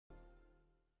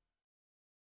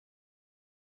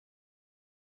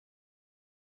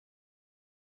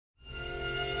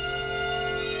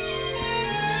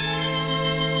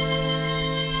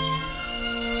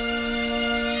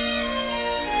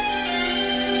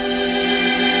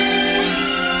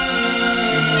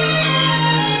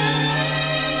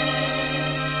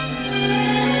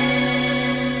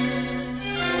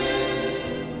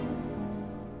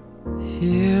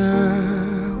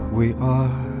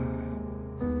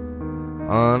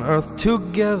on earth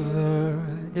together.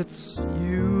 It's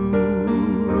you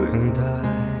and I.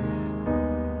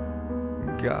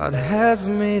 God has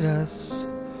made us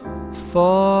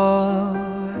fall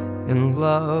in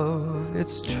love,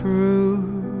 it's true.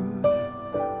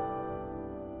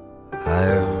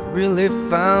 I've really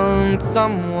found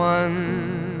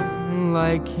someone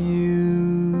like you.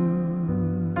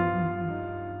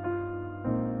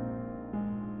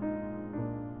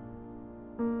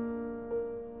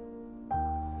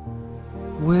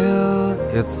 Will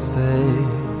it say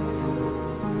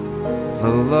the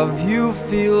love you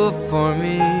feel for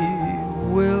me?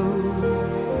 Will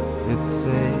it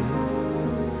say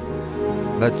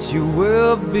that you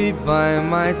will be by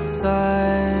my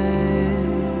side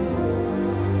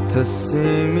to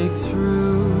see me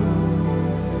through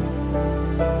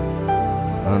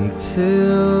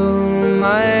until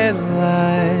my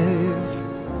life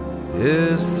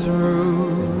is through?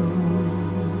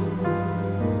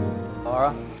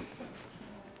 Laura,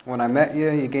 when I met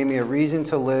you, you gave me a reason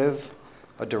to live,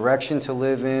 a direction to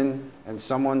live in, and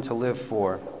someone to live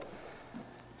for.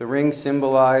 The rings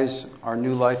symbolize our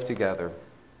new life together,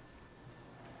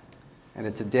 and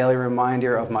it's a daily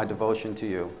reminder of my devotion to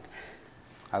you.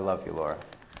 I love you, Laura.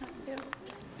 Thank you.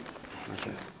 Thank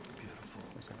you.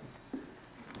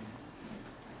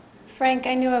 Frank,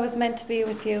 I knew I was meant to be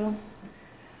with you.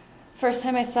 First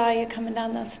time I saw you coming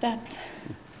down those steps.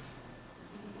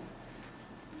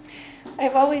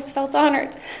 I've always felt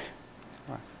honored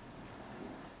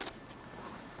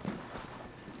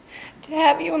to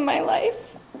have you in my life.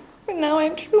 And now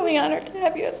I'm truly honored to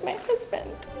have you as my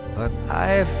husband. But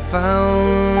I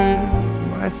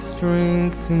found my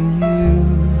strength in you.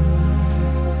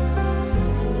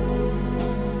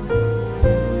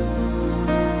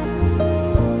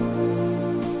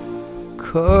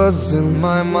 'Cause in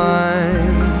my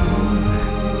mind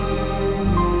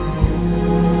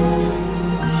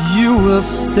you will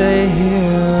stay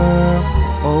here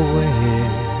always,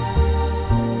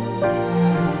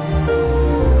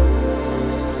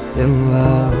 in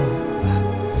love,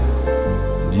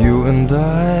 you and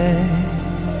I,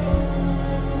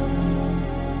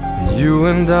 you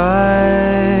and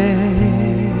I,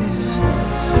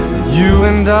 you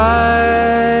and I.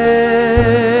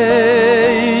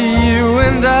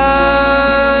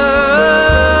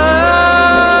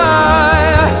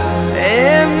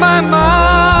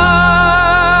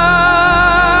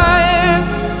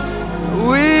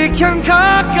 Can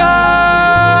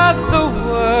conquer the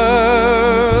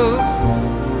world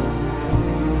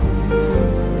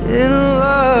in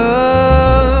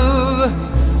love,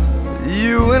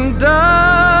 you and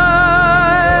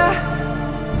I,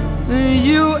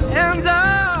 you and I.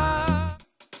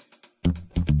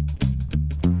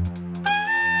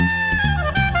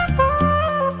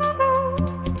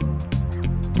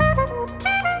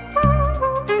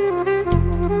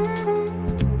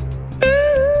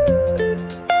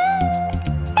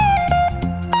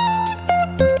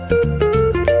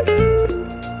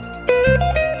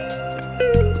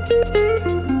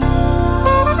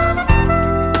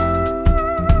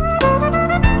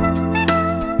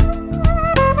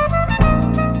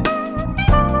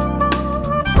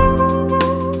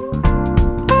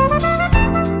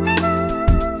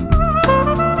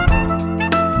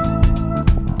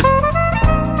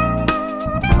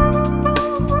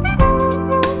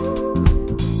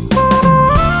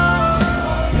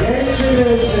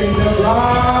 Introducing the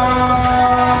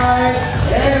bride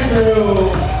into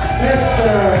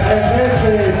Mr. and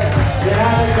Mrs.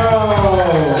 Yannico.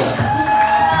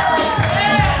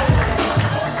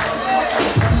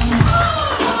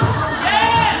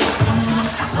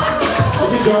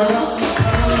 Will you join us?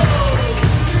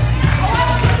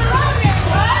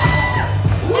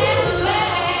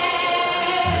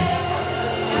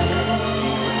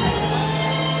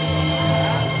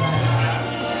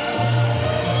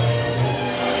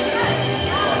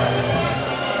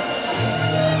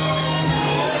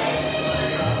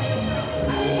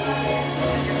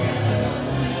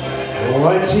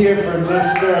 Let's hear from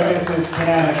Mr. and Mrs.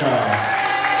 Yannico.